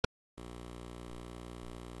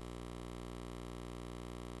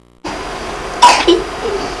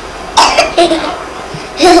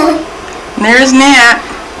And there's Nat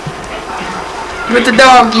with the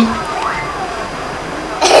doggy.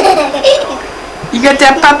 You got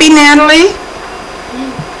that puppy, Natalie?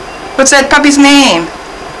 What's that puppy's name?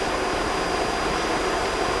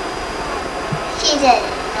 She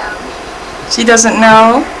doesn't know. She doesn't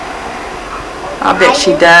know? I'll bet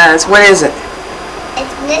she does. What is it?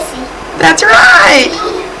 It's Missy. That's right!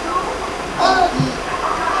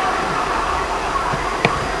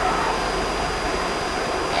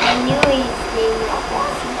 I knew his name was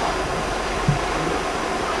Missy.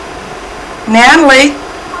 Natalie,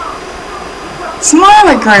 smile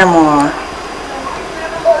at Grandma.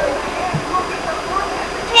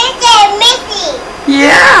 Princess Missy.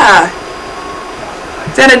 Yeah.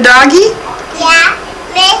 Is that a doggy? Yeah,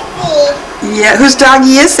 Missy. Yeah. Whose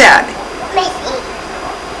doggy is that? Missy.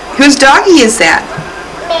 Whose doggy is that?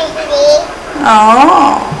 Missy.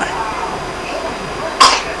 Oh.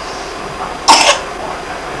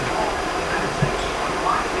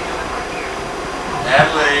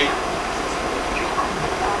 Natalie.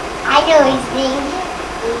 I know his name.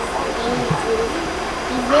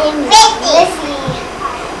 His name is Missy.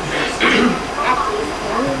 That's his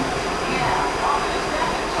name.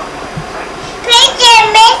 Princess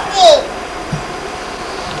Missy.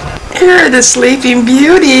 Here are the Sleeping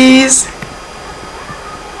Beauties.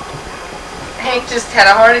 Hank just had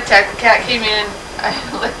a heart attack. The cat came in. I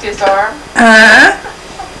licked his arm.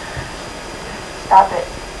 Stop it.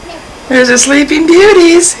 There's the Sleeping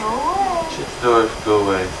Beauties. Doris, go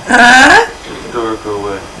away. Doris, go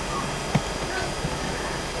away.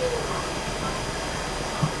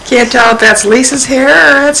 Can't tell if that's Lisa's hair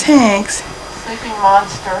or that's Hank's. Sleeping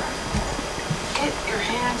monster. Get your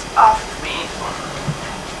hands off of me.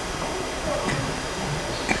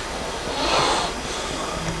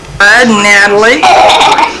 Bud and Natalie.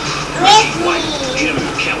 Jim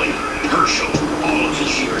Kelly, Herschel, all of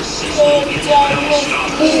his years sizzling in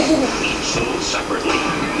non-stop. Each sold separately,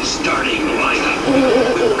 starting lineup.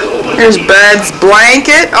 There's Bud's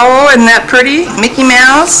blanket. Oh, isn't that pretty? Mickey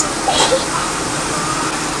Mouse.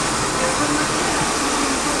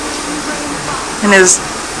 And his,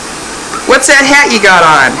 what's that hat you got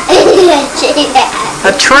on?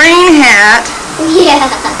 A train hat. Yeah.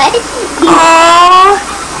 Oh.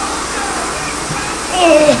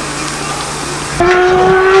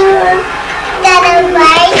 Got a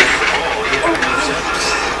white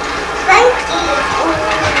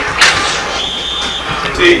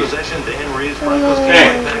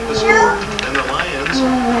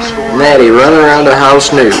Maddie running around the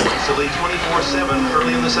house nude. 24/7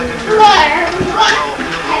 early in the second period.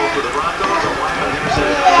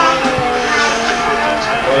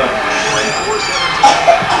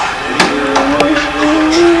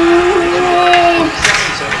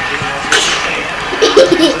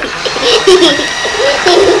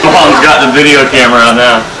 Mom's got the video camera on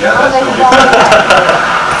now.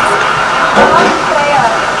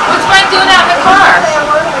 What's Mike doing out in the car?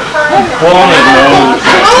 Pulling his nose.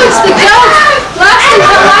 Oh, it's the judge.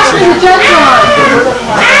 Lastly, the judge on.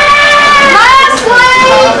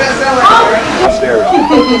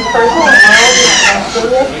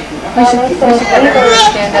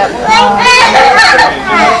 Stand up.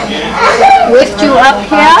 Lift you up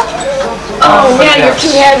here? Oh, man, you're too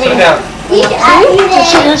heavy.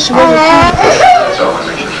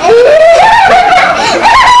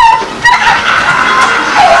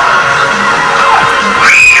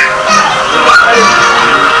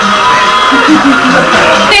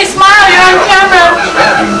 Hey, smile, you're on camera.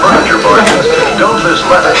 Don't miss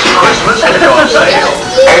Levitt's Christmas is on sale.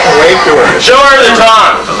 Wave to her. Show her the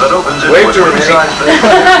tongue. That opens in Wave to her.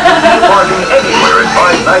 parking anywhere at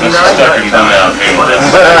Stuck your thumb out.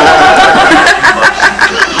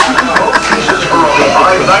 Pieces for only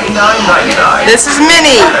 $5.99.99. This is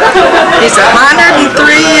Minnie. He's 103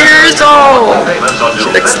 years old. She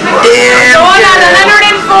looks damn Going on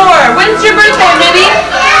good. 104. When's your birthday, Minnie?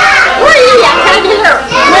 When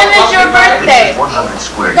is your birthday? 100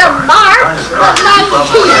 square The yards.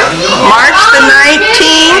 March the 19th. March the 19th.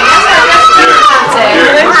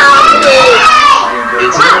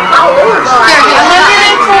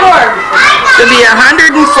 It'll be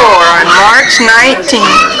 104 on March 19th. Did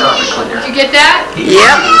you get that?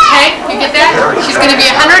 Yep. Hey, you get that? She's going to be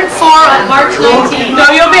 104 on March 19th. No,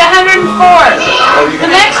 you'll be 104. The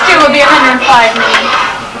next year will be 105, Minnie.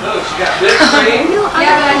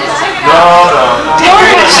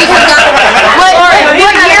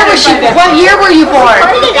 What year were you born?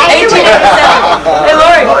 1887. Hey,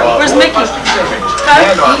 Lori, where's Mickey?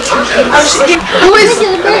 Who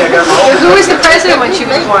was the president when she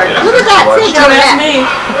was born? Look at that. Don't ask me.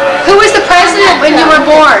 Who was the president when you were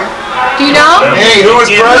born? Do Do you know? Hey, who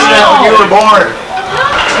was president when you were born? What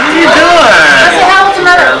are you doing? What's the hell the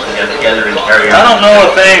matter? I don't know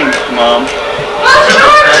a thing, Mom.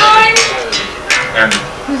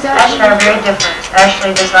 Who's that? Ashley are very different.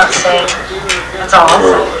 Ashley does not sing. That's all.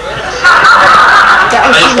 That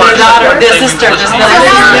was your daughter. This sister does not.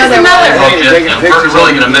 That's another. We're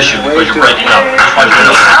really going to miss you because you're breaking up.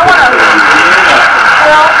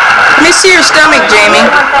 Let me see your stomach, Jamie.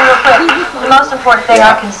 The most important thing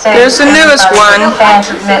I can say There's the newest one. Fans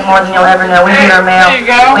have meant more than you'll ever know. We read our mail. There you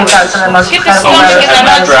go. We've got some of the most Get the incredible stomach letters in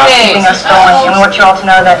that that is space. keeping us going. And we want you all to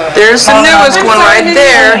know that There's the newest one right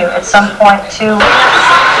there. at some point to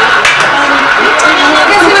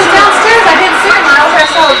Because he was downstairs. I didn't see him. I was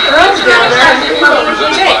saw his girls down there.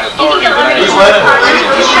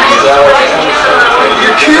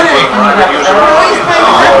 You're kidding.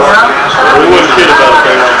 We wouldn't kid about a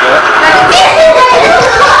thing like that.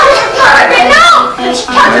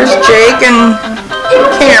 There's Jake and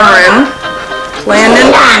Cameron playing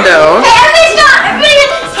Nintendo. Hey, everybody stop! Everybody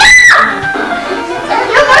stop!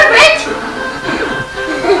 No more bridge!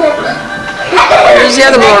 There's the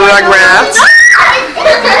other little Rugrats.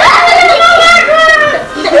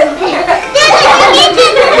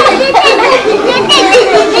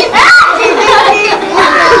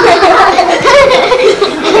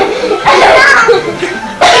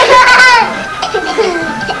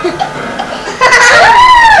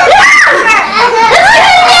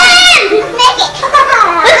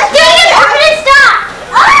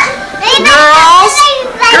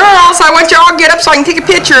 Girls, I want you all to get up so I can take a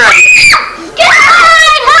picture of you.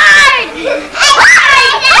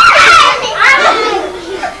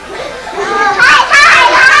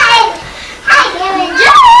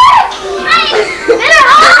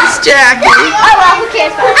 There's Jackie. Oh well, who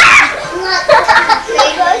cares?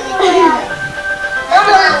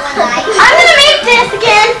 I'm gonna make this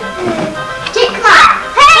again. Jake, come on.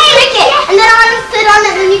 Hey, make it. And then I want to sit on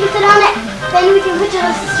it, and you can sit on it. Then we can put your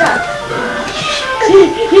sister on. Put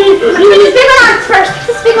this big one on first.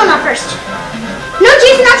 Put this big one on first. No,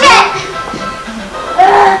 Jason, not yet.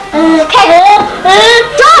 Okay.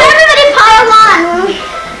 Don't everybody pile on.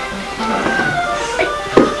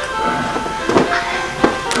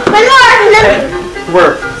 One more, and then.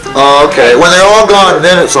 Oh, okay. When they're all gone,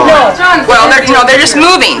 then it's on. Well, they're just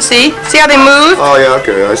moving. See how they move? Oh, yeah,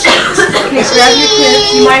 okay, I see. Okay, grab your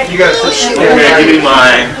kids. You might. You guys okay, give me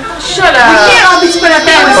mine. Shut up. We can't all be spread out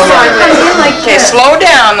that way. Okay, slow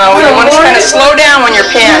down though. You want to kind of slow down when you're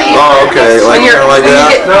panning. Oh, okay, like, kind of like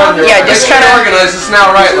that? Yeah, just kind of. Organized. It's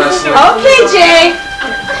now right, Leslie. Okay, Jay.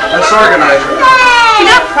 Let's organize it. You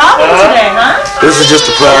got problems today, huh? This is just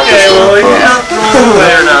a practice. Okay, well, we can have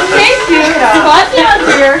or nothing. Thank you. Spot down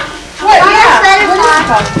here. What? Yeah.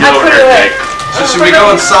 I put it away. So should we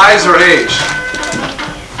go in size or age?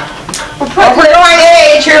 Oh, we're going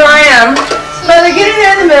age. Here I am. Mother, get it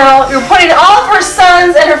in the middle. You're putting all of her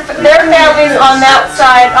sons and their families on that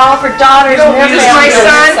side, all of her daughters and their This is families my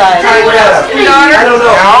on son. that side. I don't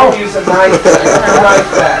know. Use a knife. A knife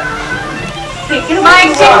back.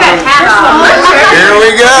 Mike, take that hat off. Here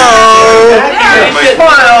we go.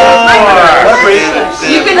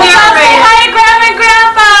 You can narrate. Hi, Grandma and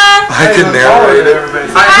Grandpa. I can narrate it.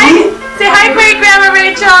 Say hi, Great Grandma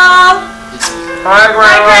Rachel. Hi,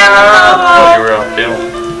 Grandma. You were on film.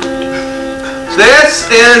 This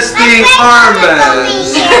is the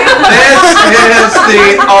Harmons. This is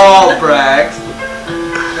the Albrecht.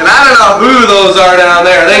 And I don't know who those are down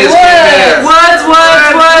there. They just came in. Woods.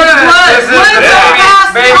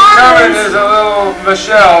 Baby coming is a little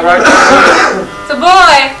Michelle right there. It's a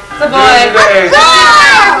boy. It's a boy.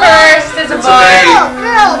 First, it's a boy.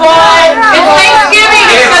 Girl. Boy. It's Thanksgiving.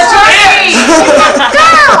 It's a turkey.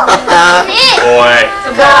 Boy. It's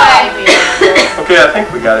a boy. Okay, I think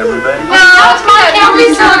we got everybody. No, it's my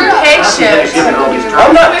family's on vacation.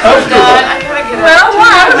 I'm not comfortable. Well,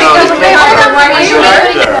 why? Because we have to work you.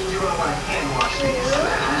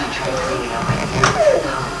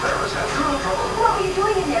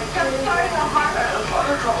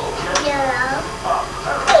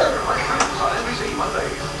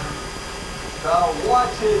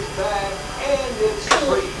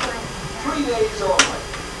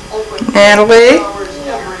 Natalie.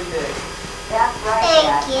 That's right,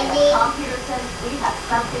 Dad. At Computersons, we have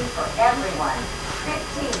something for everyone.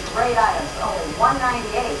 15 great items, only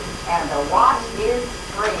 $198, and the watch is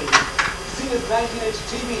free. See this 19-inch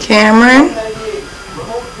TV. Cameron.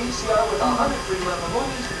 Remote VCR with 103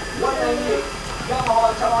 movies, $198.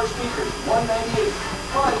 Yamaha Tower speakers, $198.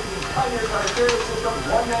 5-piece Pioneer car stereo system,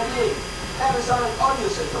 $198. Panasonic audio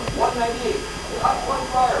system, $198. Hot point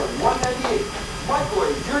fryer, $198.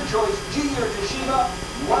 Microwave, your choice, GE or Toshiba,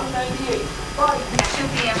 $198. 2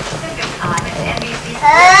 p.m. Pacific time at NBC.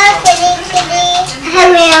 Kitty, kitty. Hi,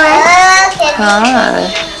 Mary. Kitty.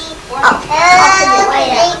 Hi.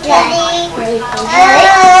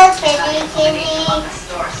 Kitty, kitty.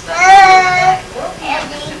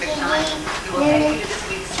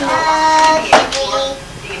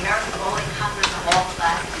 The American Bowling Congress of all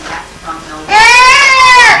classes, and that's from those.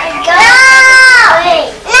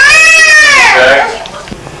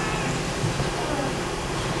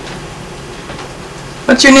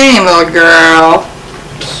 What's your name, little girl?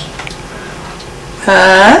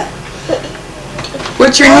 Huh?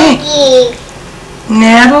 What's your name?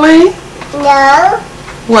 Natalie? No.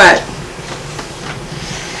 What?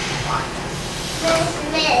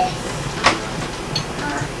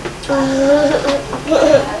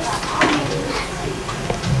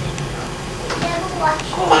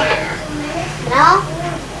 No?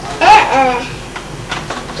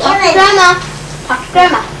 Talk to Grandma. Talk to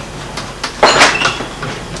Grandma.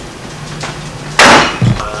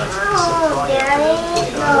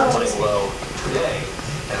 Low today,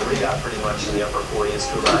 and we got pretty much in the upper 40s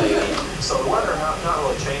to about 80. So the weather not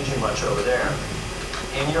really changing much over there.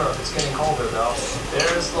 In Europe, it's getting colder though.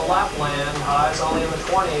 There's the Lapland, highs only in the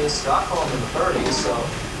 20s, Stockholm in the 30s, so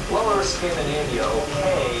lower Scandinavia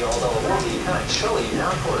okay, although it will be kind of chilly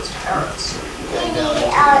down towards Paris. Getting down into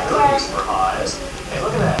the 30s for highs. And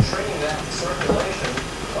look at that, training that circulation.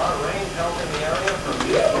 A lot of rain pelting the area from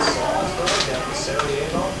Salzburg down to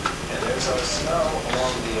Sarajevo. And there's snow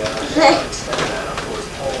along the extent of that, of course,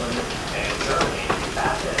 Poland and Germany.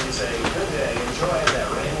 Athens, a good day. Enjoy it. That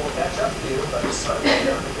rain will catch up to you, but it's starting to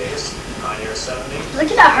be on the case. High near 70. Look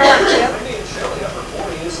at that hurt, too. Windy and chilly, upper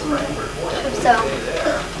 40s. Frankfurt, boy, a good day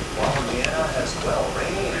there. While in Vienna as well,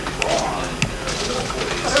 rainy and raw. Middle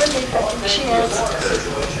 40s. She is.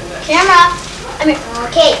 Camera. I mean,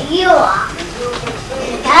 okay, you are.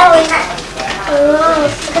 Natalie. Ooh,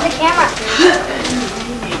 look at the camera.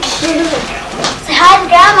 Say hi to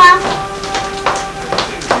Grandma.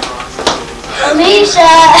 Alicia.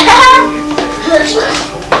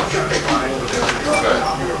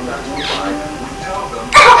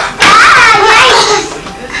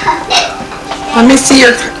 Let me see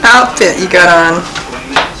your outfit you got on.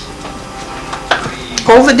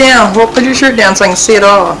 Hold it down. Put your shirt down so I can see it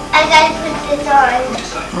all. I gotta put this on.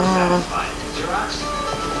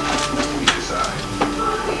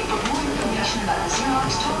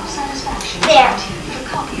 There.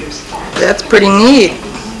 That's pretty neat.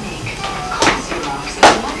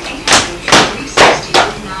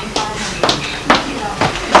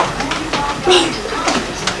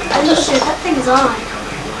 Alicia, that thing's on.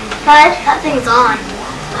 What? That thing's on.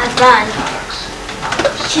 I've run.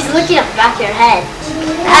 She's looking at the back of your head.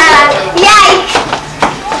 Yikes!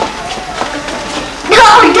 No,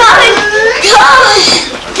 don't!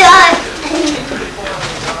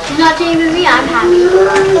 You're not taping me, I'm happy.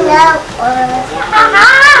 No.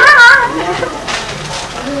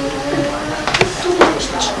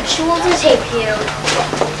 She wants to tape you.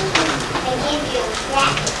 I give you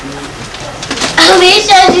that.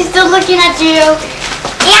 Alicia, she's still looking at you.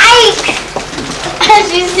 Yikes!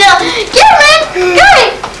 She's still. Cameron!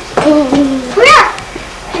 Come here!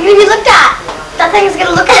 You're gonna be looked at. That thing is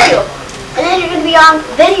gonna look at you. And then you're gonna be on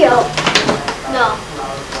video. No.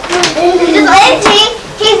 He just lazy.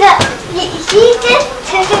 He just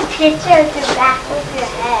took a picture of the back of your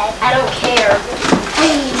head. I don't care.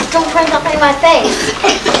 Please, don't print something in my face.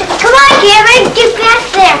 Come on, Cameron, get back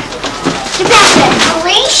there. Get back there.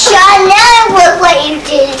 Alicia, now look what you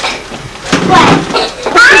did. What?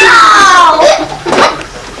 Ow!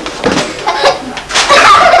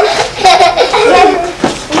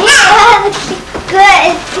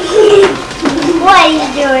 Good. What are you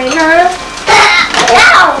doing, huh?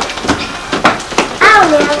 Ow! Ow,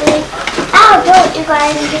 Natalie. Ow, don't you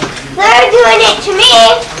guys. They're doing it to me.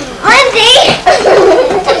 Lindsay.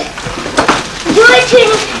 Do it to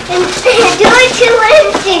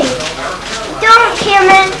Lindsay. Don't,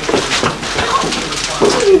 Cameron.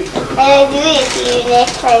 I'll do it to you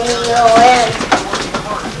next time you go in.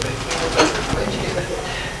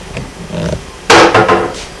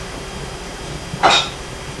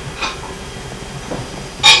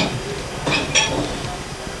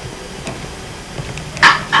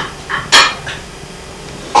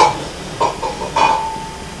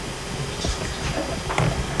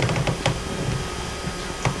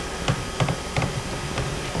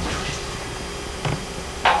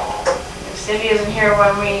 Cindy isn't here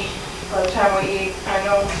by the time we eat, I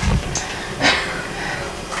know.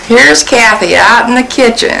 Here's Kathy out in the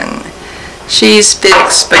kitchen. She's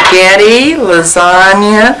fixed spaghetti,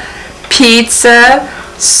 lasagna, pizza,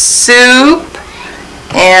 soup,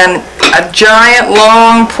 and a giant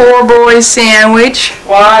long poor boy sandwich.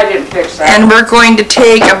 Well, I didn't fix that. And we're going to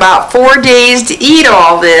take about 4 days to eat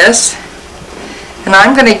all this. And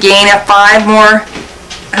I'm going to gain 5 more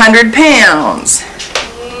hundred pounds.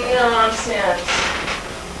 Nonsense.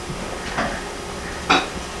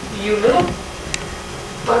 You little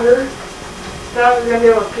bugger. Thought we were going to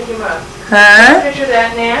be able to pick him up. Huh? Picture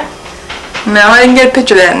that, Nat? No, I didn't get a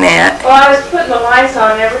picture of that, Nat. Well, I was putting the lights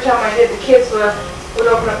on, and every time I did, the kids would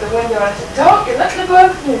open up the window, and I said, "Don't, you're letting the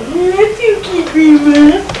bugs in." Yes, you keep me,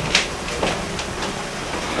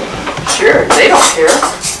 Sure, they don't care.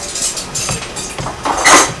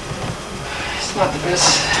 It's not the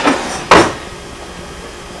best.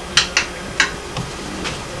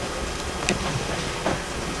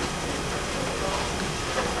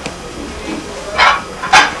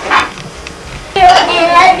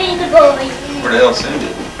 Where the hell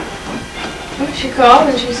Cindy? She called,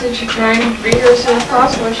 and she said she's trying to be here as soon as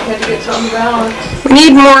possible. She had to get something balanced. We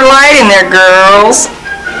need more light in there, girls.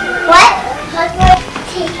 What?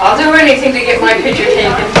 I'll do anything to get my picture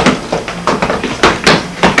taken.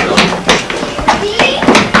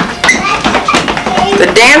 The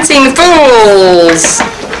Dancing Fools.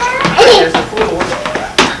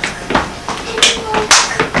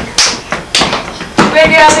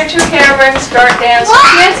 Maybe out there too, Cameron. Start dancing.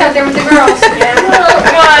 Dance out there with the girls. Yeah.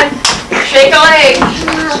 Come on. Shake a leg.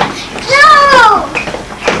 No!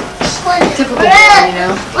 Typical girl, you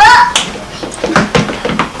know.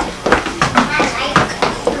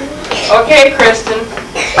 Okay, Kristen.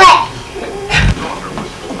 What?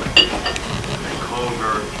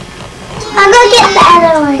 I'm gonna get the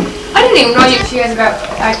other one. I didn't even know you guys got.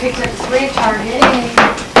 I picked up 3 at Target.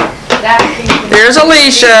 That piece. There's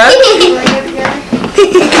Alicia.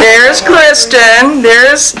 There's Kristen.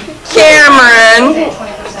 There's Cameron.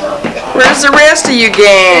 Where's the rest of you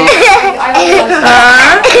gang?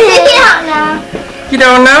 Huh? You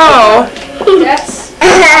don't know? That's.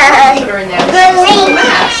 Put her in there. It's a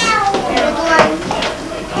mess.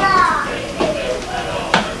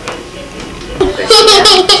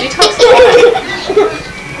 She talks a lot.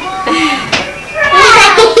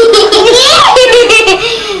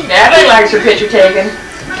 Natalie likes her picture taken.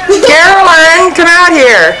 Carolyn, come out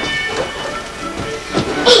here.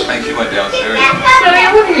 I think she went downstairs. Zoe,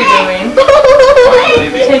 what are you doing?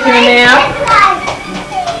 Taking a nap?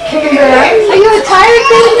 Kicking back? Are you tired,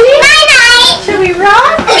 baby? Night-night. Should we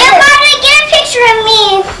run? Yeah, Marty, get a picture of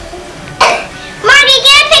me. Marty,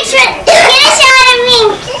 get a picture. Get a shot of me.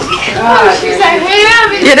 God, she's like,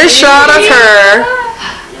 Get a shot of her.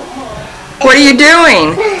 What are you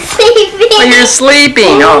doing? Sleeping. Oh, you're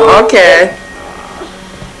sleeping. Oh, okay.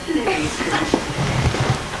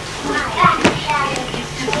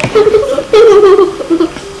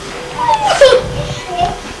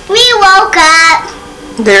 We woke up.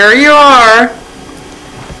 There you are.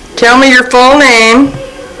 Tell me your full name.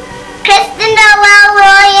 Kristen Noel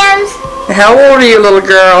Williams. How old are you, little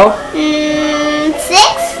girl?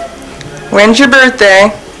 6. When's your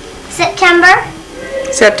birthday? September.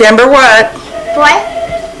 September what?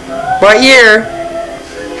 4th. What year?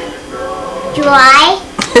 July.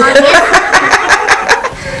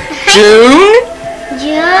 June?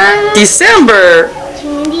 June. December.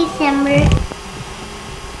 June, December.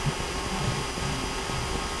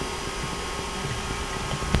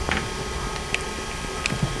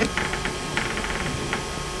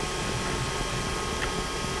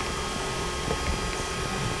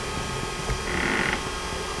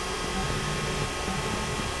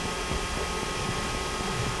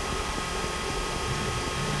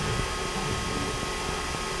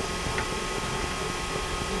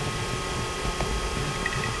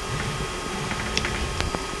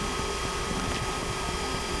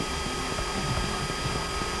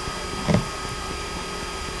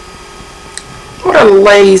 What a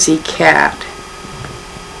lazy cat.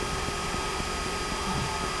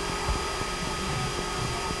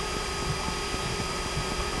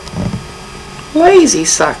 Lazy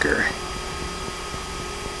sucker.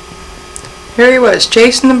 Here he was,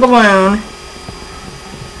 chasing the balloon.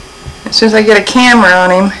 As soon as I get a camera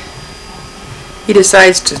on him, he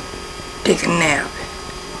decides to take a nap.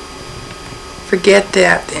 Forget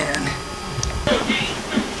that then.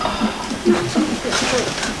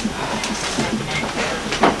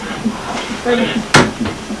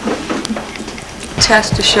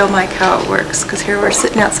 Test to show Mike how it works, because here we're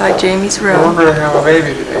sitting outside Jamie's We're room. going to have a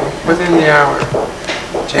baby today, within the hour.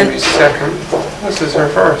 Jamie's second. This is her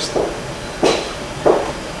first.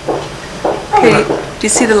 Okay, do you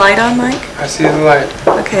see the light on, Mike? I see the light.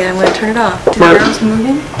 Okay, I'm going to turn it off. Do the Mark. girls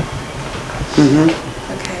moving? Mm-hmm.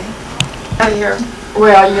 Okay. Out of here.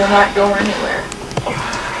 Well, you're not going anywhere.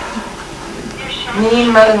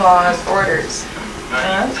 Mean mother-in-law's orders.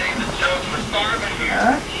 Huh?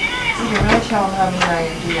 Huh? You're gonna tell them how mean I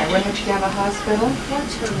am to you. When did you go to the hospital?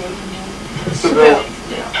 What's her name? Sybil.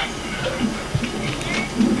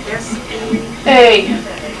 A.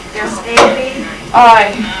 S-A-B?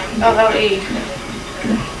 I-L-L-E.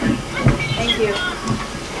 Thank you.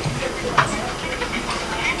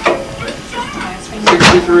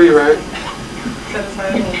 63, right?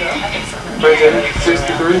 Right there,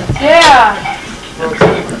 63? Yeah.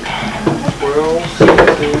 Okay. 12,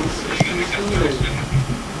 16, 63.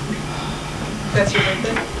 That's your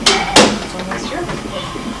birthday? That's almost your birthday.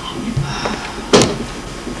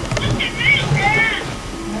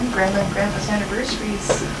 Grandma and Grandpa's anniversaries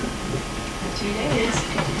in 2 days. It's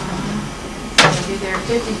going to be their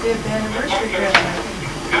 55th anniversary present.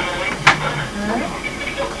 Alright?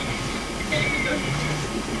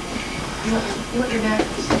 You want your back?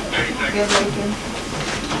 Good bacon.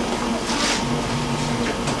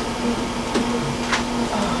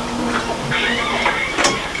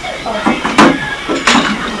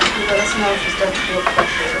 Let us know if you start to feel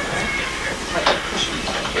pressure, okay? Like pushing.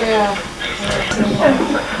 Yeah.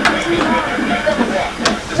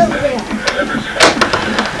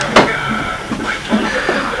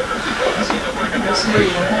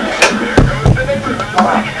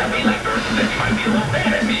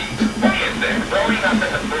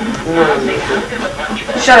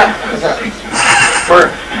 Shut up.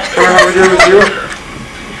 Remember how we did it with you?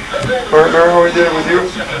 Remember how we did it with you?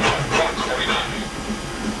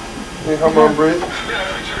 Can you help Mom breathe?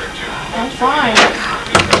 I'm fine.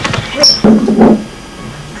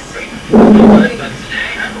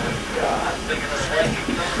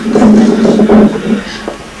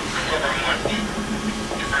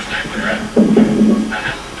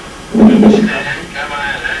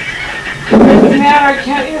 Doesn't matter, I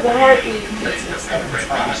can't hear the heartbeat.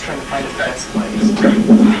 I'm just trying to find the best place.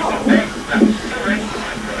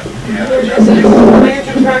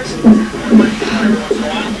 Major trucks.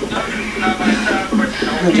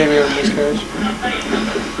 Jamie on miscarriage.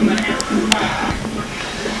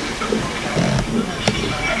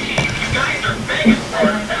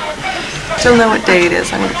 She'll know what day it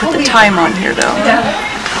is. I'm going to put the time on here, though.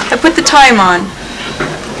 I put the time on.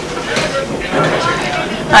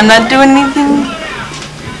 I'm not doing anything.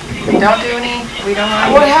 We don't do any. We don't.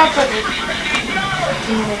 What happened?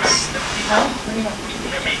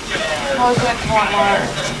 I was at Fort Myers.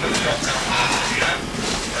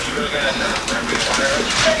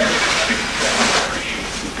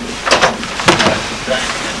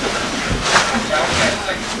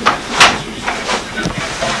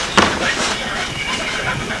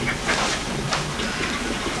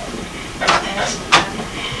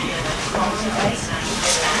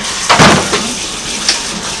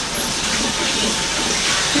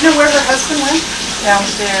 Do you know where her husband went?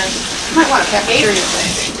 Downstairs. You might want a cafeteria thing.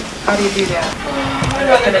 How do you do that?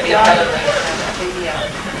 It's gonna be better than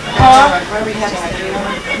Where we have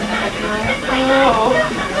Oh,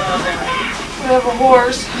 we have a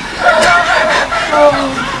horse. Oh.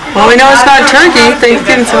 Well, we know it's not turkey.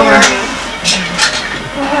 Thanksgiving's over.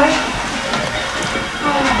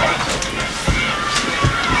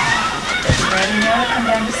 Ready now? Come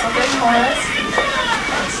down just a little bit more.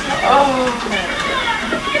 Oh.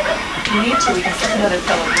 If you need to, we can set another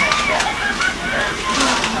pillow to match that.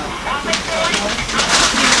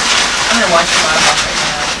 I'm gonna wash your bottom off right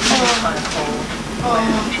now. It's kind of cold. I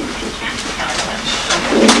don't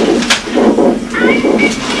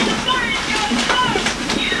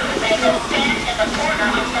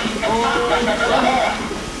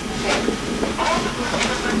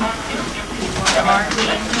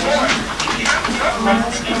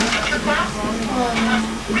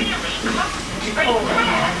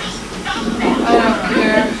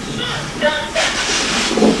care.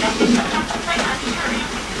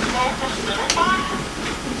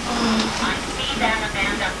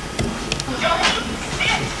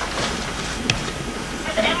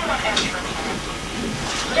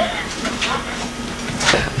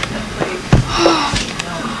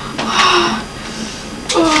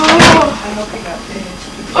 I hope you got finished.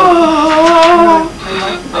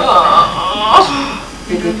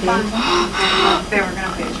 Did they pay? They were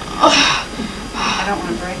gonna pay. I don't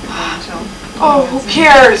want to break it until. Oh, who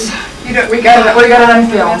cares? You don't. We got it on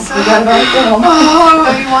film. We got it on film.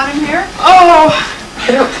 Oh, you want him here? Oh.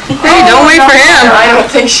 Hey, don't wait for him. I don't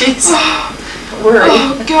think she's worried.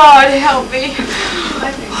 Oh, God, help me.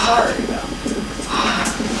 I'd be sorry though.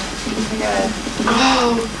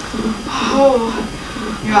 Oh.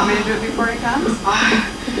 You want me to do it before he comes?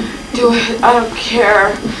 Do it. I don't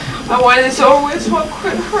care. I wanted this over with so I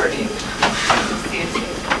quit hurting.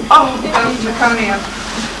 Oh, meconium.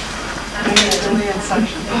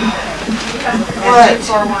 What?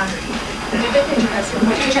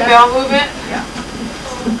 Did your bowel movement? Yeah.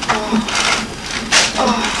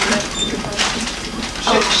 Oh.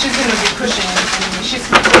 She's going to be pushing it. She's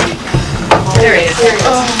there it is.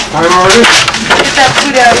 Oh. I'm already. Get that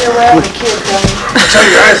food out of here where the kids going. I tell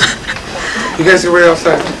you guys. You guys can wait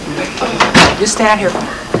outside. Just stand here.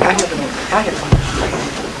 Out here for me. Out here for me.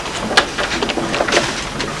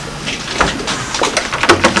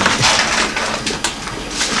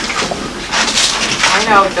 I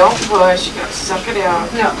know, don't push. You gotta suck it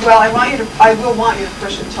out. No, well, I will want you to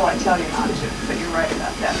push it until I tell you not to, but you're right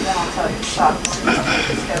about that. Then I'll tell you to stop.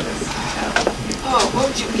 Oh, what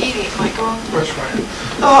would you eating, Michael? Push right.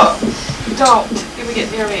 Oh, don't. You're gonna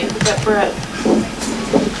get near me with that bread.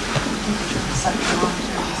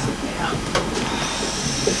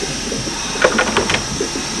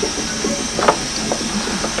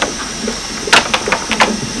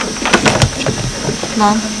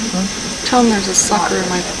 Mom, tell him there's a sucker in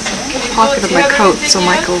my pocket of my coat so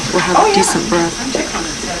Michael will have decent breath.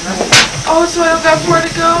 Oh, so I don't got far to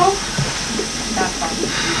go?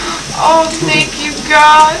 Oh, thank you,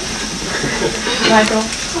 God. Michael,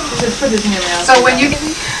 just put this in your mouth. So when you get...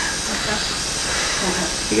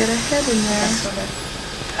 You got a head in there.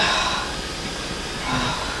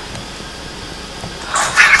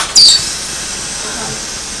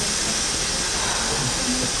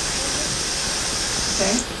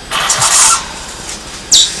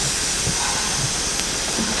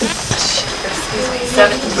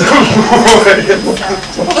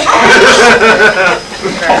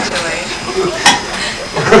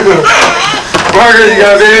 Margaret, you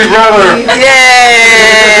got a baby brother.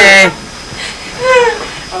 Yay!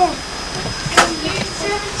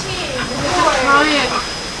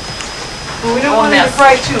 Well, we don't want him to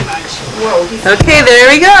fry too much. Whoa. Okay, there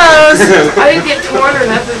he goes. I didn't get torn or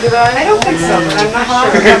nothing, did I? I don't think so, but I'm not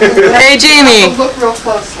sure. Hey, Jamie. Look real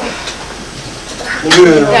closely.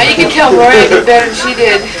 Now you can tell Roy did better than she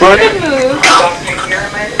did. Good move.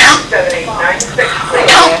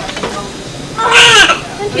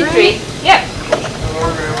 One, two, three. Yep.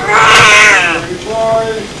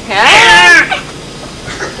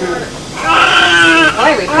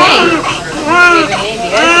 Why are we paying?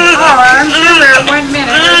 Oh, I'm sure 1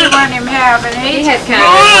 minute. What do you want him having? He had kind of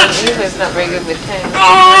good one. He was not very good with 10.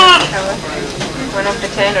 One up to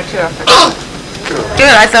 10 or 2 up to 10.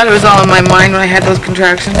 Good, I thought it was all in my mind when I had those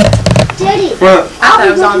contractions. Daddy, What? I thought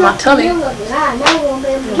it was all in my tummy.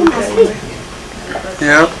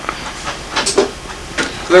 Yeah.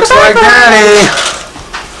 Looks like Daddy.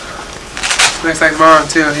 Looks like Mom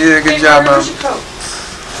too. He did a good job, Mom.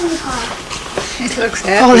 He looks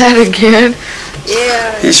happy. All that again.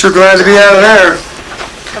 Yeah. He's sure glad to be out of there. A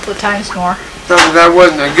couple of times more. Not that that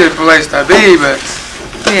wasn't a good place to be, but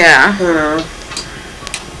Yeah. you know,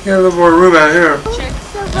 got a little more room out here.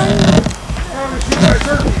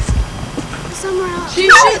 Somewhere else.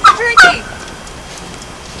 She's drinking.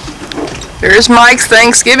 There's Mike's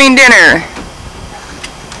Thanksgiving dinner.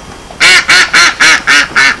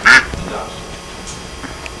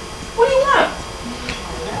 What do you want?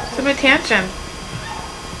 Some attention.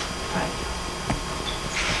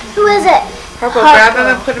 Who is it? Harpo, grab him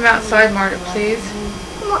and put him outside, Margaret, please.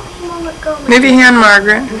 Mama, go. Maybe hand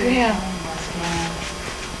Margaret. Yeah.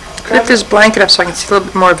 Lift his blanket up so I can see a little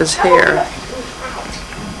bit more of his hair.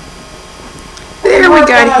 There we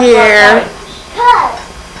got hair.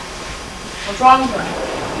 What's wrong with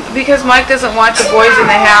him? Because Mike doesn't want the boys in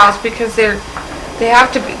the house because they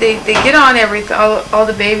have to be, they get on everything, all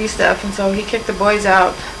the baby stuff, and so he kicked the boys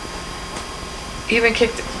out. Even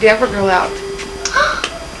kicked Denver Girl out.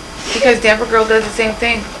 Because Denver Girl does the same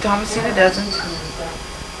thing. Thomasina doesn't.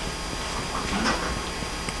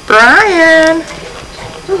 Brian.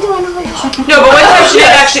 No, but one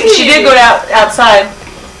time she did go outside.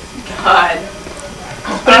 God.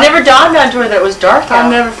 But it never dawned on her that it was dark out. I'll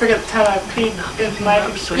never forget the time I peed in my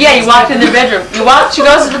Yeah, you walked in their bedroom. She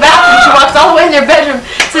goes to the bathroom, she walks all the way in their bedroom,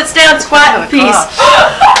 sits down, squat in peace.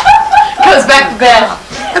 Goes back to bed.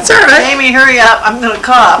 That's all right. Amy, hurry up. I'm going to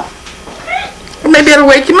cough. Maybe it'll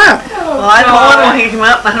wake him up. Well, I don't want to wake him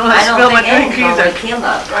up. I don't want to spill my drink either.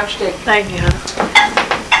 Thank you.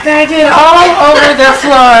 I did all over the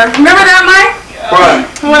floor. Remember that, Mike? What?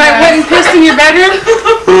 When I went and pissed in your bedroom?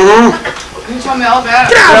 Mm-hmm. You told me all about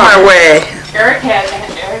it. Get out of my way. Eric had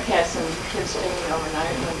some kids staying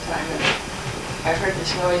overnight one time, and I heard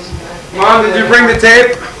this noise. Mom, did you bring the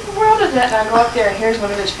tape? What the world is that? And I go up there, and here's one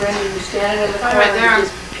of his friends who's standing in the corner. Right there.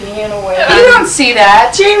 Just peeing away. You don't see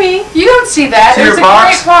that. Jamie. You don't see that. See It's your a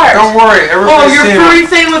box? great part. Don't worry, Oh, everybody's your seen furry it.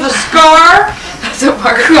 thing with a scar? That's what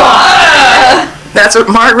Margaret That's what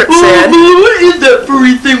Margaret said. What is that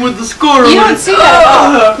furry thing with the scar? You don't see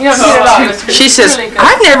that. You don't see it at all. She says,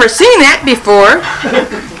 I've never seen that before.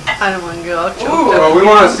 I don't want to go. I'll choke Oh, we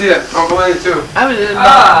want to see it. Uncle Lenny too. I was in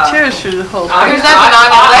tears through the whole I, thing. There's nothing on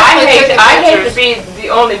there. That's what took the I hate to pictures. be the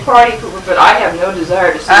only party pooper, but I have no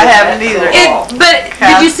desire to see I that haven't either. at all. But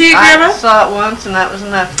did you see it, Grandma? I saw it once, and that was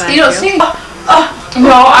enough. Thank you. You don't see it.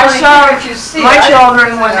 No, I saw you see my it.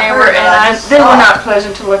 children when they were, heard it, and I just they saw were it. not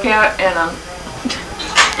pleasant to look at, and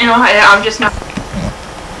you know, I'm just not.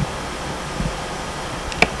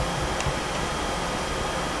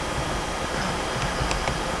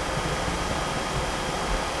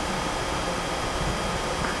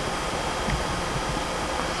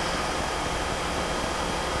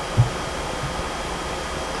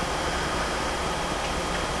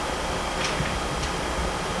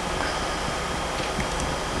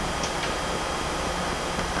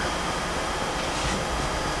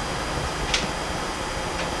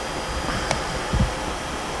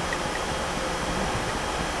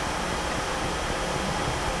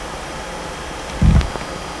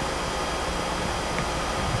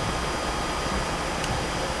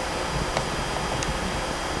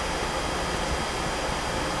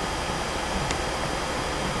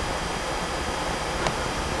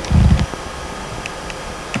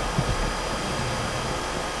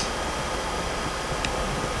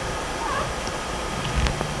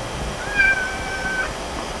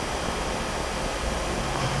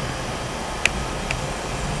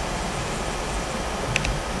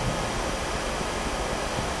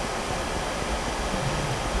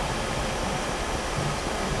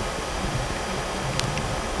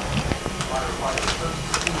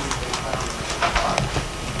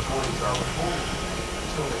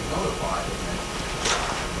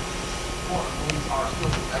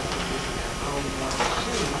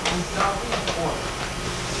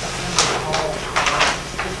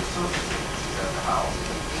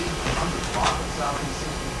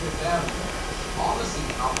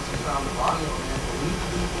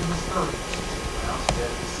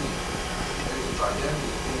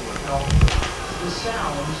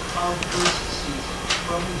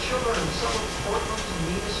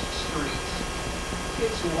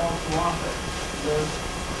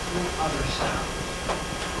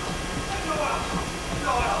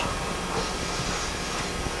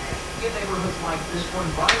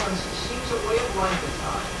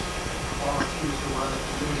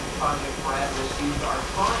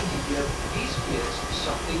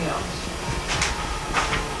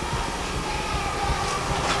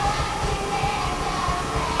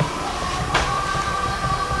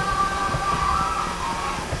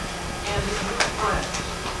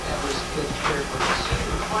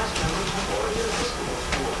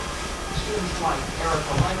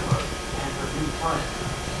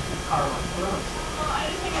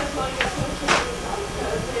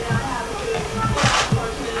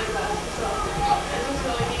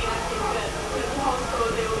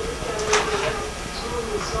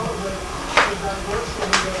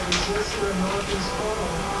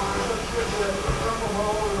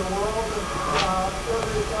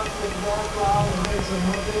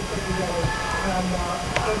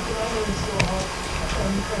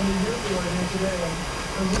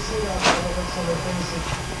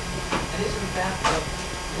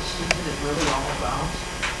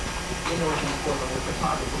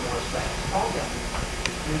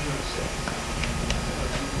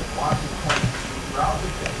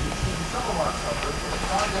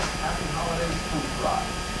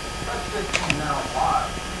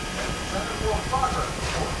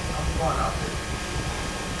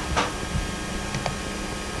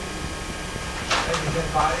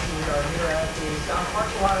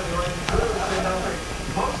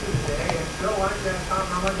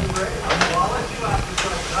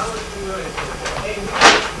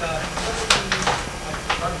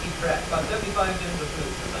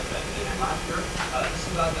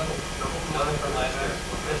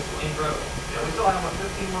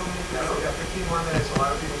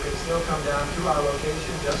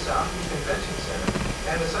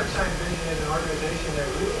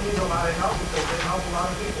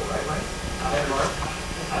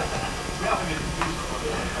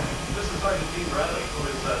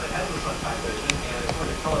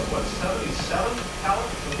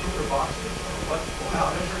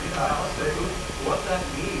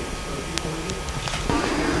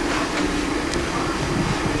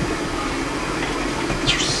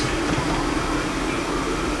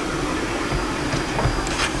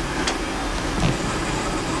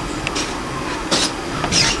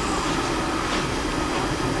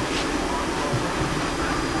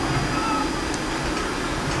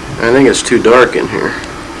 I think it's too dark in here.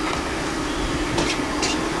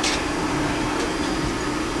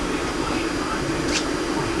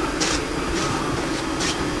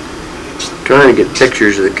 Trying to get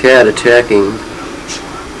pictures of the cat attacking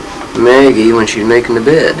Maggie when she's making the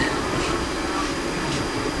bed.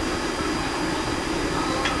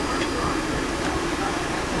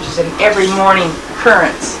 Which is an every morning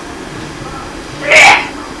occurrence.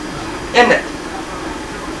 Isn't it?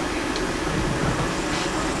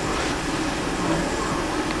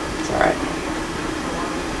 It's alright.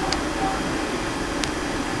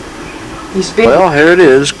 Well, here it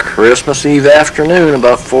is, Christmas Eve afternoon,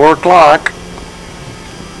 about 4 o'clock.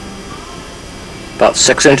 About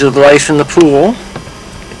 6 inches of ice in the pool.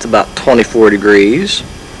 It's about 24 degrees,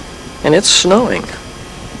 and it's snowing.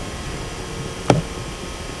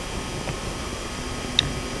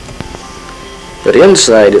 But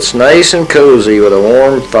inside it's nice and cozy with a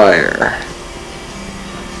warm fire.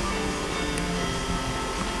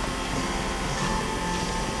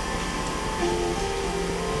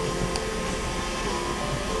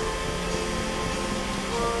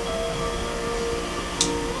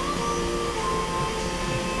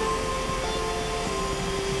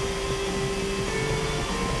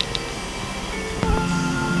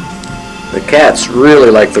 The cats really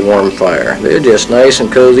like the warm fire. They're just nice and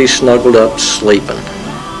cozy, snuggled up, sleeping.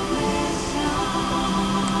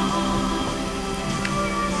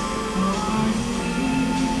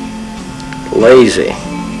 Lazy.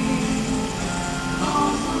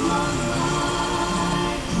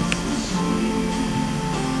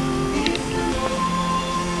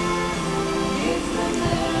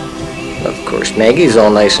 Of course, Maggie's all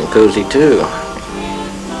nice and cozy too.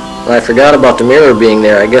 I forgot about the mirror being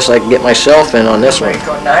there. I guess I can get myself in on this one.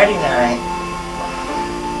 Go nighty-night.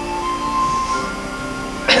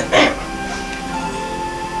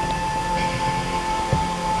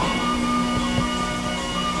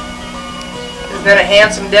 Is that a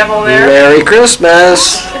handsome devil there? Merry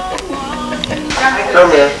Christmas!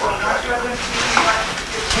 Come here.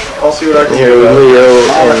 I'll see what I can Here do. with Leo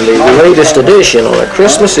and the latest edition on a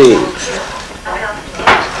Christmas Eve.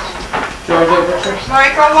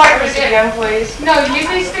 Michael, wipe this again, please. No, you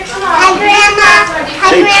can stick them on. Hi, Grandma.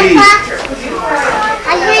 Hi, Say cheese. Grandpa.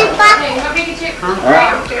 Hi, Grandpa.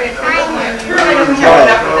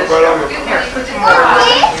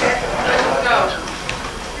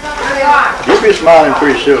 You'll be smiling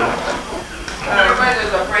pretty soon. Do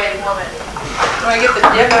I get the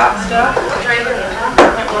dip out and stuff?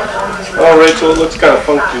 Oh, Rachel, it looks kind of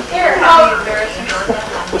funky.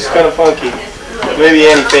 Looks kind of funky. Maybe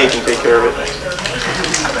Annie Faye can take care of it.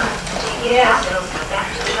 Yeah.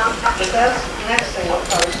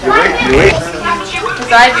 You wait.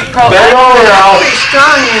 Bend over now.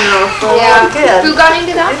 Strong, you know, for a kid. Who got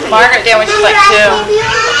into that? Margaret did when she was like 2.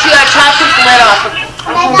 She got chopped the lid off.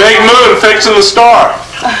 Big Moon fixing the star.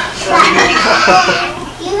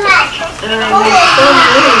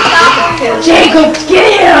 Jacob, get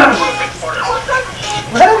him!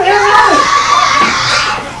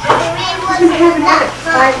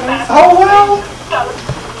 Oh, well.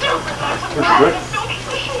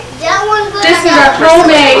 This is our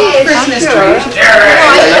homemade Christmas tree.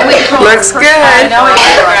 Looks good. I know it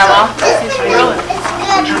is, Grandma.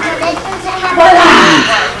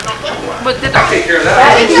 But did I take care of that?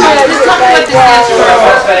 Just tell me what this is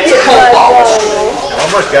for. It's cold balls.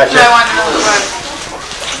 Almost got you. I want to know what.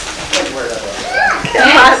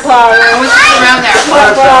 Hot power. What's around there?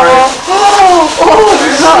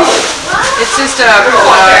 It's just a, I don't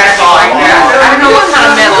know what kind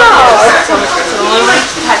of metal it is. It's aluminum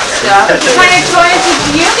type stuff. What kind of toys did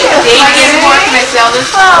you get? Dave gets more to make sell this.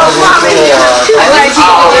 I'm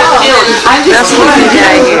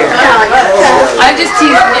just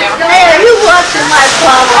teasing you. Hey, you watching my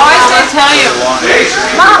problem? Oh, I was going to tell you.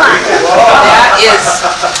 Mama. That is.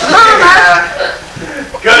 Mama.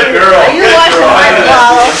 Good girl. Are you watching my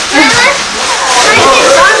problem?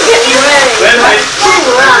 I'm getting ready.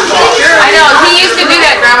 I know, he used to do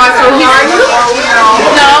that, Grandma, so he's...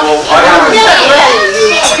 No.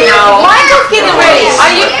 No. Michael's getting ready.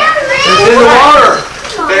 Are you... It's in the water.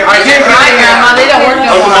 I can't My Grandma, they don't work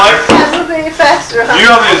no Uncle more. Mike, do you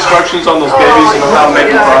have the instructions on those babies and how to make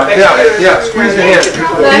them cry? Yeah, squeeze the hand.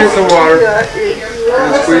 Here's the water.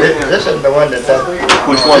 This is the one that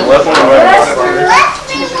Which one, left one or right one?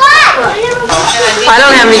 I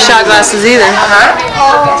don't have any shot glasses either.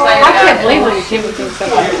 I can't believe when you came with things like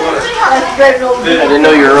that. I didn't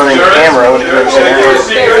know you were running the camera. I would have sit down.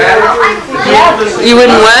 You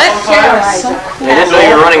wouldn't what? I didn't know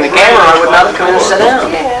you were running the camera. I would not have come in and sit down.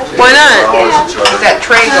 Why not? That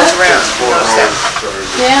tray goes around.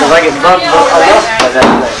 Yeah. Cause I get bumped enough by that thing.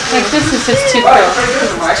 Like this is just too close.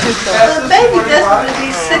 This is too close. The baby doesn't want to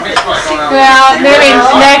be sick. Well, maybe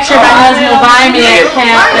next year my husband will buy me a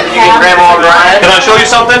cap that Get Grandma Brian. Can I show you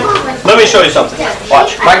something? Let me show you something.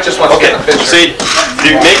 Watch. Mike just wants to Okay, get a picture. see,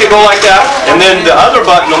 you make it go like that, and then the other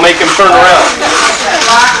button will make him turn around.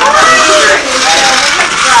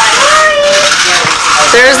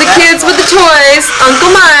 There's the kids with the toys.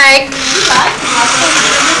 Uncle Mike.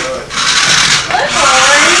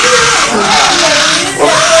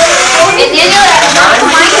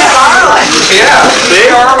 Yeah.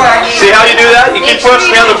 See how you do that? You keep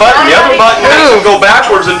pushing the other button. The other button makes him go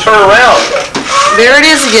backwards and turn around. There it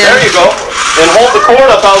is again. There you go. And hold the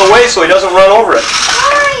cord up out of the way so he doesn't run over it.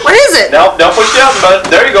 What is it? Now push the other button.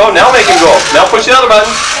 There you go. Now make him go. Now push the other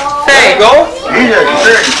button. There you go.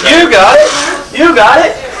 You got it. You got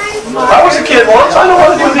it. I was a kid once. I know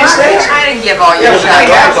how to do these things. I didn't give all your shot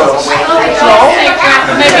glasses away.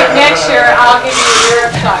 Maybe next year I'll give you your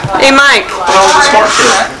shot glass. Hey, Mike. When I was a smart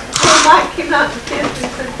kid. Mike came out to kiss and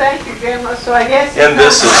said, thank you, Grandma, so I guess... And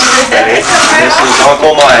this is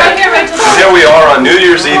Uncle Mike. Here we are on New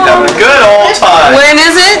Year's Eve having a good old time. When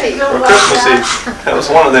is it? Or Christmas Eve. That was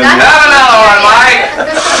one of them. Have another one, Mike.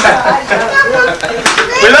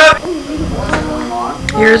 We love.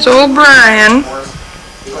 Here's old Brian.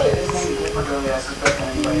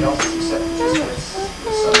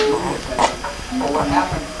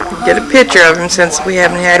 Get a picture of him since we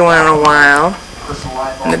haven't had one in a while.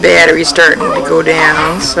 And the battery's starting to go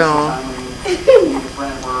down, so.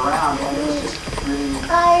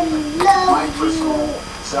 I love my personal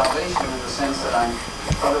salvation in the sense that I'm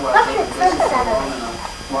otherwise living alone in a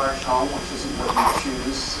large home, which isn't what you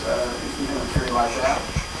choose, even a period like that.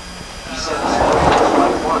 He said his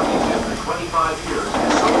wife working after 25 years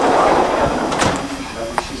has so far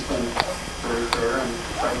together. She's been very fair and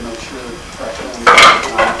tried to make sure that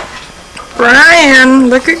Brian,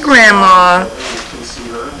 look at Grandma. you can see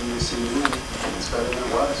her and you see me, and it's better than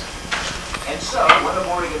it was. And so, one of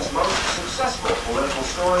Oregon's most successful political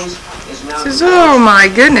stories is now... Says, oh my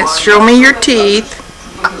goodness, show me your teeth.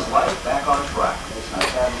 to get his life back on track. I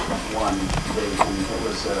had one date and it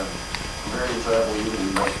was a very enjoyable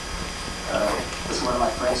evening, but as one of my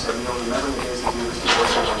friends said, you'll remember the days that you used to work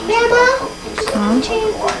at the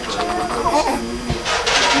library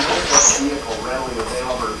vehicle readily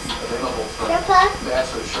available for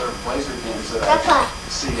Bachelor Sheriff Blazer games that I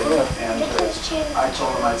see it, and I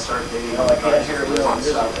told him I'd start dating him. At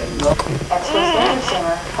Swiss Dance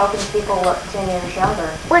Center, helping people look 10 years younger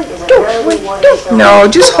is a very rewarding service. No,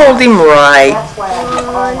 just hold him right. That's why I do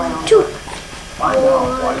all my own.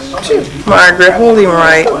 Margaret, hold him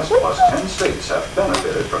right. Plus 10 states have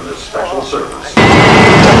benefited from this special service.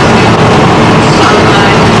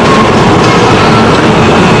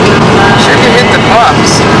 Sure to hit the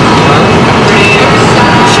bumps.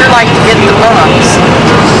 Sure like to hit the bumps.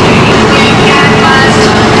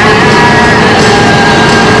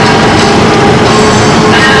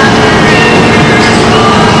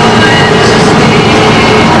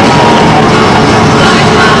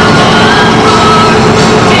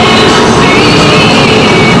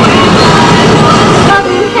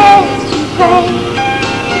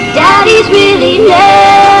 Daddy's really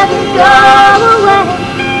never gone away.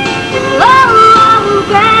 Oh,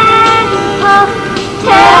 Grandpa,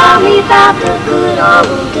 tell me about the good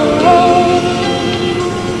old days.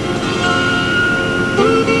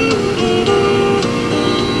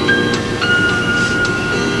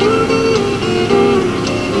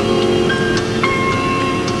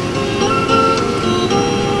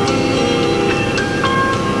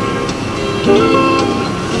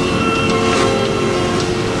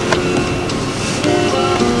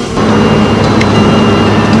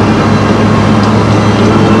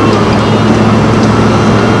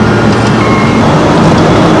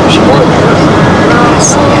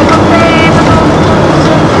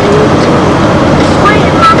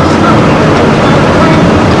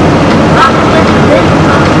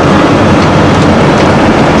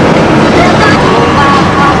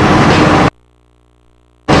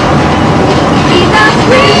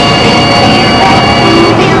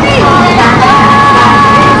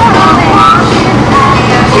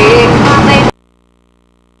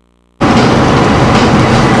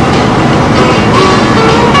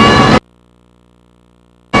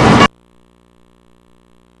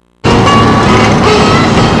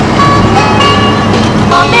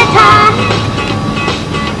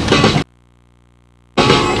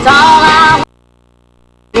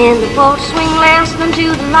 In the porch swing lasting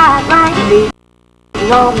to the light right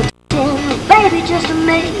leaving on the tin, baby, just a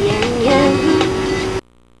me and you.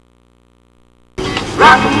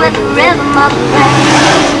 Rock rocking with the rhythm of the rain.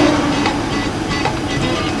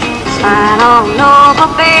 Slide on over,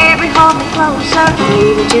 baby, hold me closer.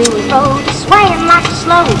 Moving to the road, swaying like a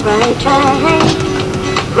slow freight train.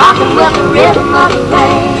 Rocking with the rhythm of the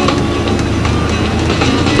rain.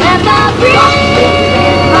 Let the rhythm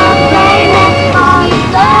of the rain, let's call you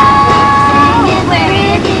love. Where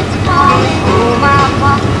it is calling, oh my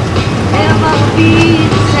God, never be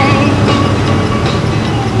the same.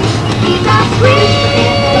 Keep our sweet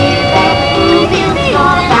baby, feel the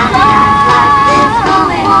joy of love like this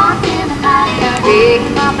going on in the night. Dig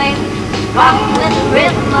my baby, rocking with the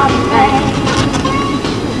rhythm of the rain.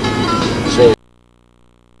 Say,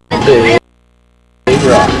 big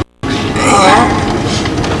rock.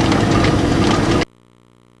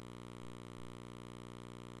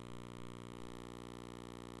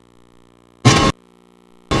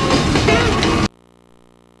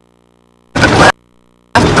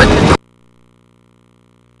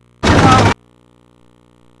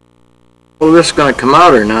 Well, this is going to come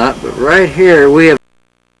out or not, but right here we have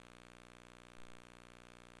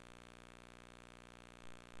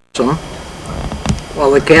some. Well,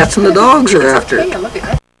 the cats and the dogs are after it. Look at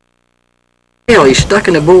that. Tail, he's stuck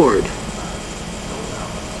in the board.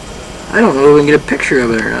 I don't know if we can get a picture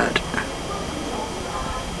of it or not.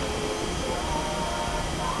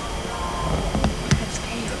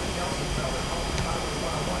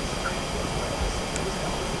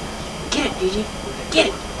 Get it, Gigi. Get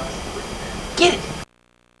it. Get it.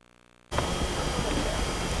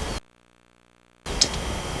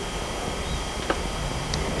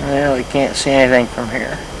 Well, you can't see anything from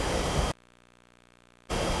here.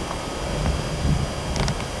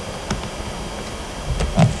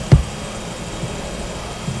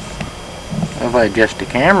 If I adjust the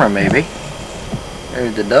camera, maybe.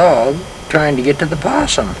 There's the dog trying to get to the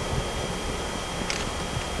possum.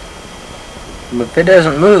 But if it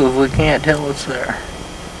doesn't move, we can't tell it's there.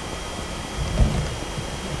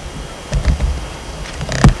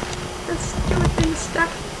 This stupid thing stuck.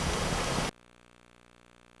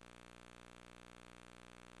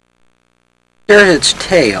 There's its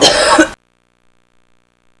tail.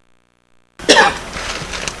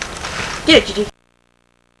 Get it, Gigi.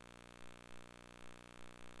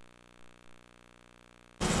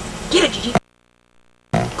 Get it, Gigi.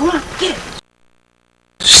 Go on, get it.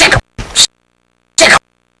 Sick 'em! Sick 'em!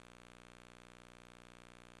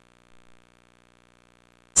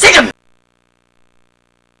 Sick 'em!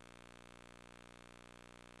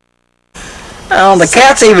 Oh, the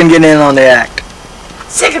cat's even getting in on the act.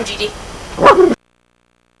 Sick 'em, Gigi.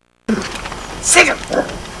 Sick 'em.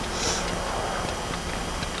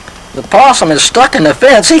 The possum is stuck in the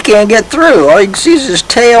fence. He can't get through. All you can see is his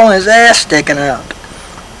tail and his ass sticking out.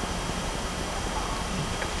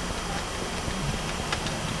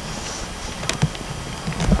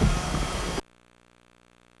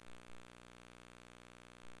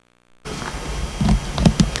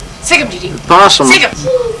 Sick 'em, Gigi. The possum. Sick 'em.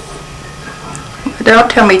 Don't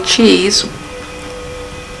tell me cheese.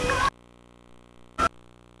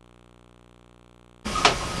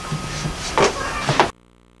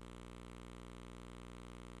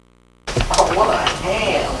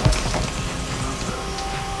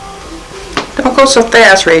 Don't go so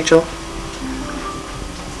fast, Rachel.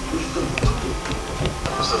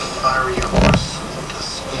 Was a fiery horse with the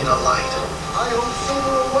speed of light. I don't feel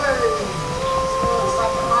away. Looks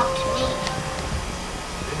like a mock to me.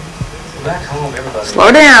 Back home, everybody.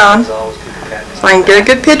 Slow down so I can get a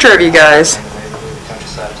good picture of you guys.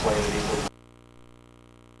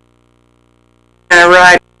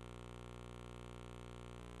 Right.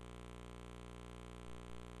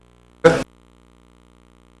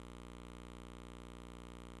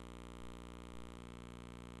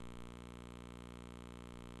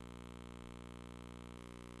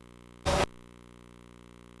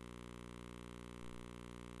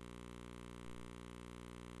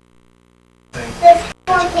 Let's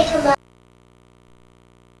go and take a look.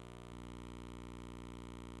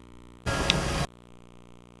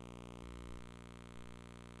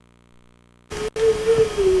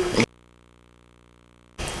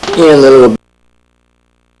 Yeah, little.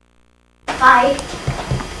 Bye.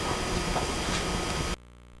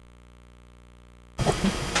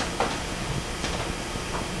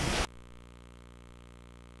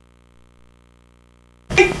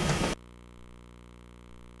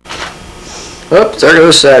 Oops, there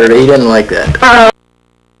goes Saturday. He didn't like that.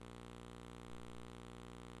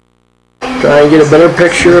 Try and get a better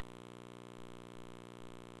picture.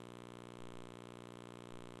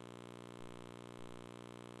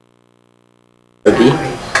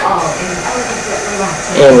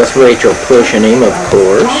 And with Rachel pushing him, of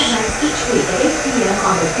course.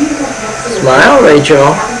 Smile, Rachel.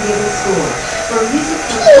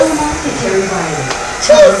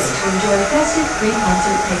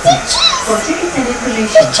 For tickets and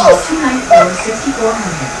information, call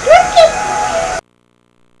 294-6400.